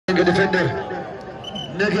के डिफेंडर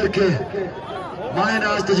नगर के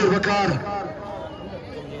मायनाज तजुर्बेकार,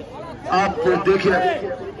 आप देखिए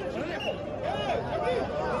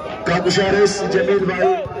काबुशारिस जमील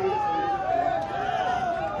भाई,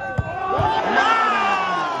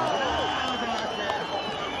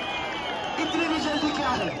 इतनी भी जल्दी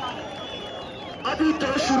क्या है, अभी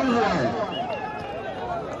तो शुरू हुआ है।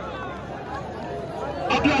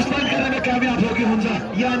 अब लास्ट पॉइंट करने में कामयाब होगी हुंजा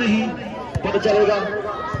या नहीं पता चलेगा।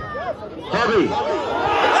 हो गई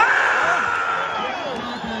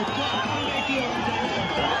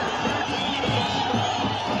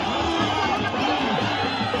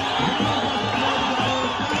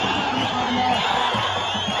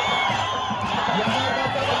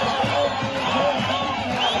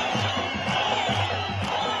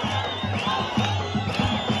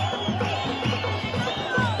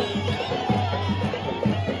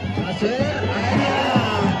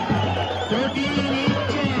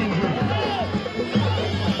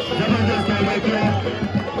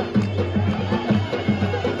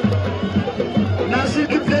नासिर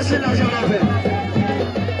की प्लेस से लाजवाब है।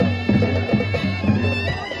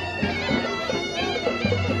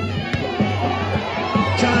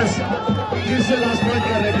 चांस फिर से लास्ट पॉइंट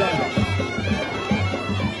करने का।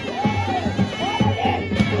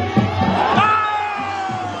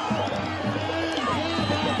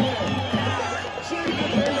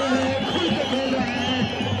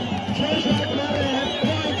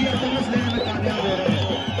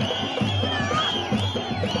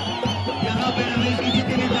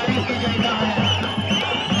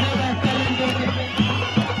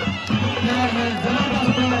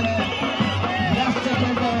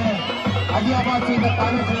 अदियाबाद से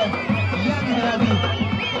तारुफ है या निगरानी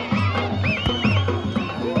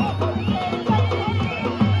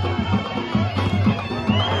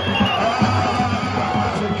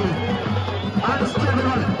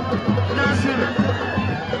नासिर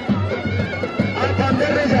आप अंदर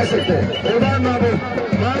नहीं जा सकते।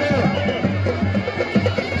 मारो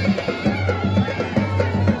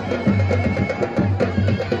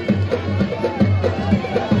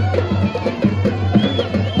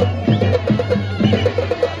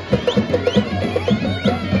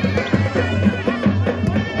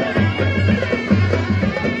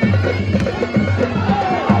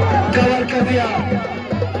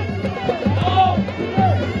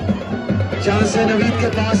चांस है नवीद के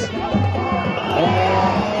पास।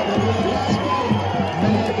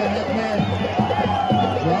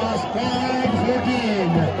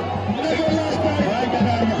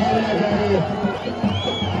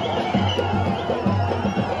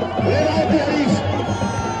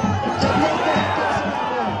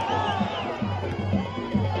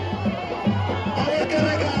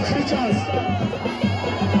 आखिरी चांस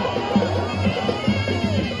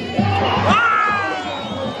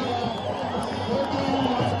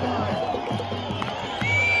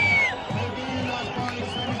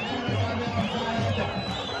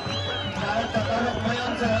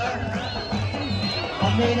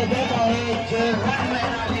मैंने देखा है जो रन में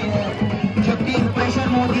आती है, जब टीम प्रेशर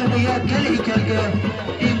में होती है तो यह अकेले ही खेल के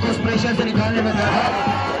टीम को उस प्रेशर से निकालने में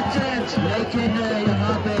लेकिन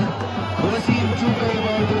यहाँ पे वसीम चूक गई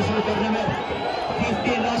बॉल को शुरू करने में।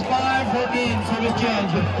 15 लास्ट पॉइंट 14 सर्विस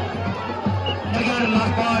चेंज। नगर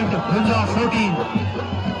लास्ट पॉइंट हुंजा 14।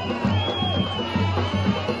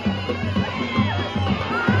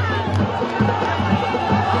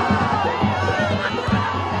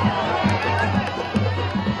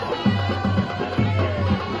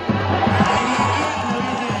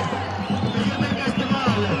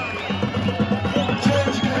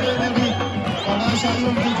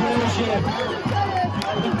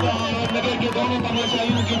 नगर के दोनों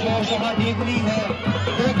तमाशाइयों की जो सभा देखनी है,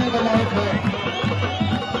 देखने को लायक है।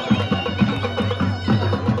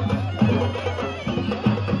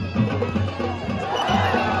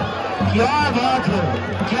 क्या बात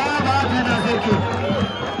है नासिर की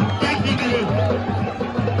टेक्निकली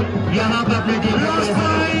यहाँ पर अपने टीम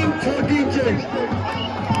 14 चेंज।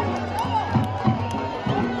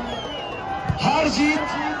 हार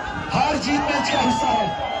जीत मैच का हिस्सा है,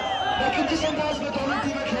 लेकिन जिस अंदाज में दोनों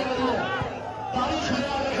टीमें खेल रही है तारीख में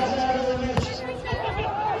याद रखा जाएगा वो मैच।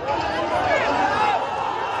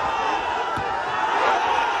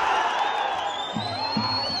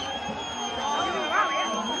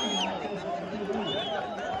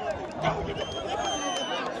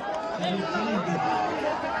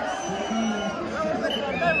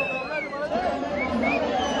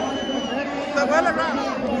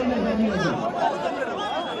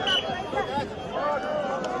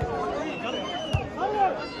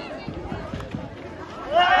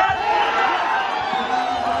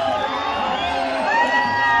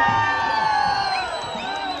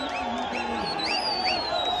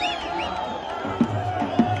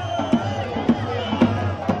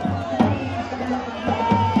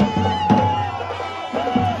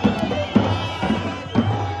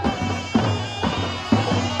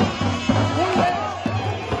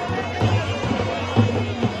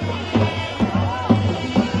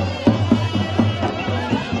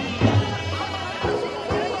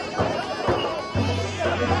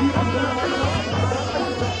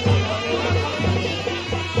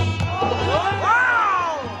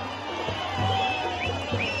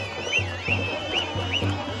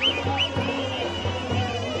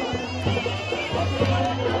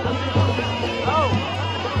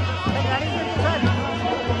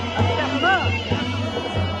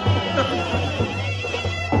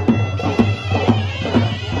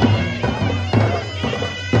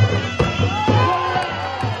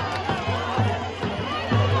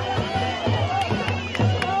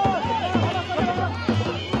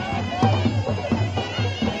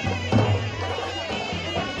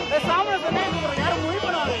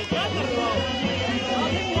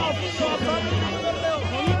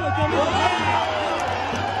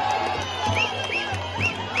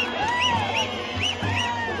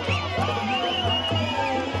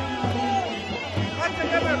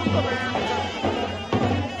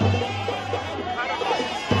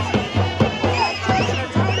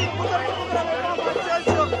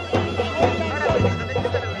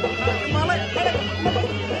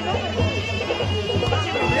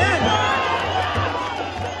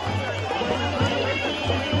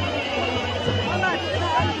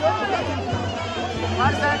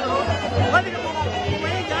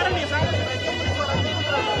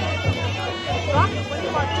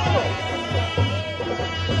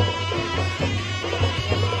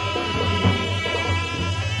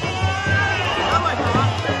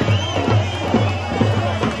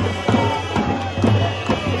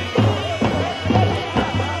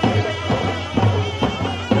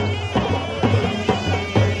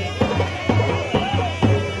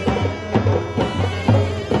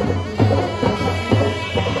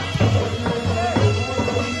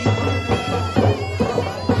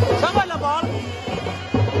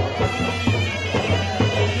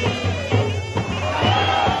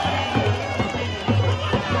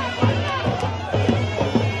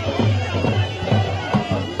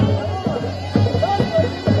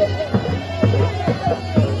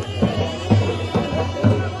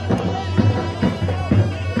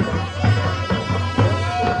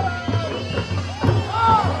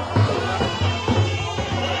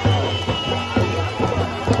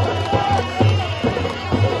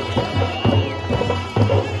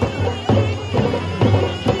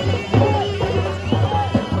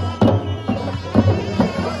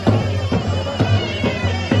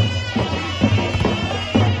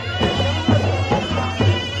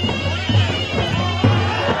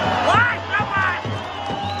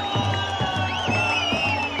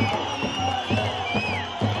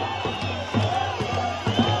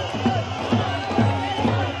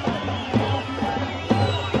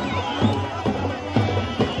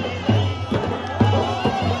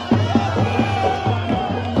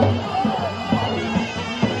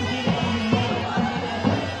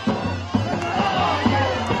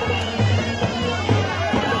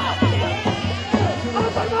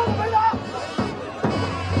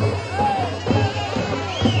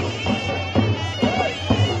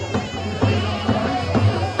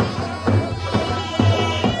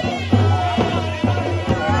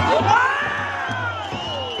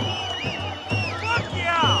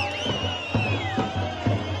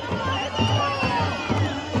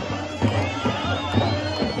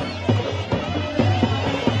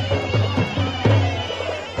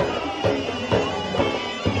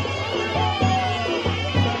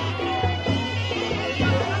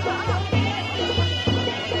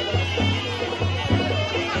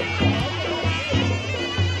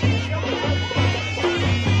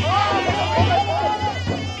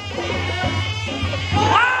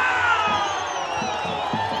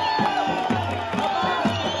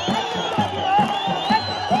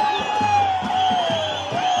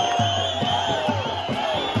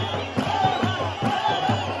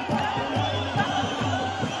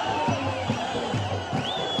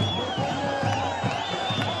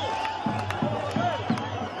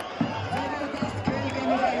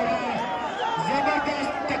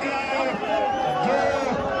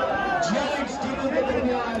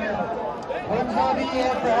 हंसा भी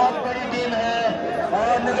एक बहुत बड़ी टीम है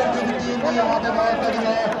और नगर की भी टीम भी यहाँ पे बहुत बड़ी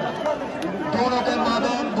है। दोनों के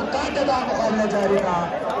मैदान कांटेदार मुकाबला जारी रहा,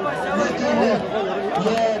 लेकिन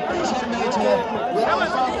ये प्रेशर मैच है, ये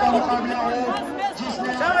औसाफ का मुकाबला है।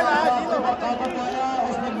 जिसने ताकत पाया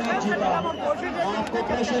उसने मैच जीता। आपको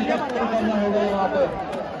प्रेशर का पूरा करना होगा यहाँ पे।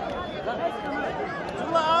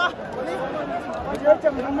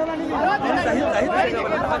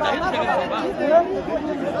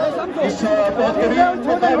 इस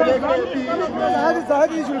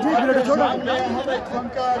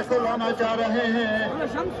फनकार को लाना चाह रहे हैं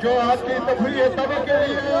जो आपकी तफरीह तब के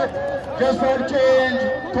लिए जस्ट फॉर चेंज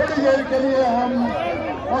थोड़ी देर के लिए हम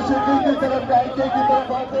मौसीकी की तरफ गायकी की तरफ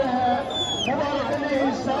आते हैं। मुबारक अली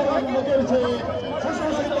सारा नगर से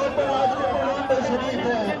खुशूसी तौर पर आज के प्रोग्राम में शरीक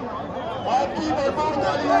है। आपकी भरपूर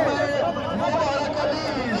तालियों में मुबारक अली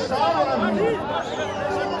सावन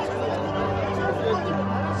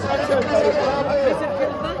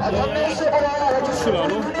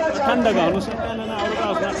ठंडा गाँव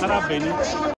खराब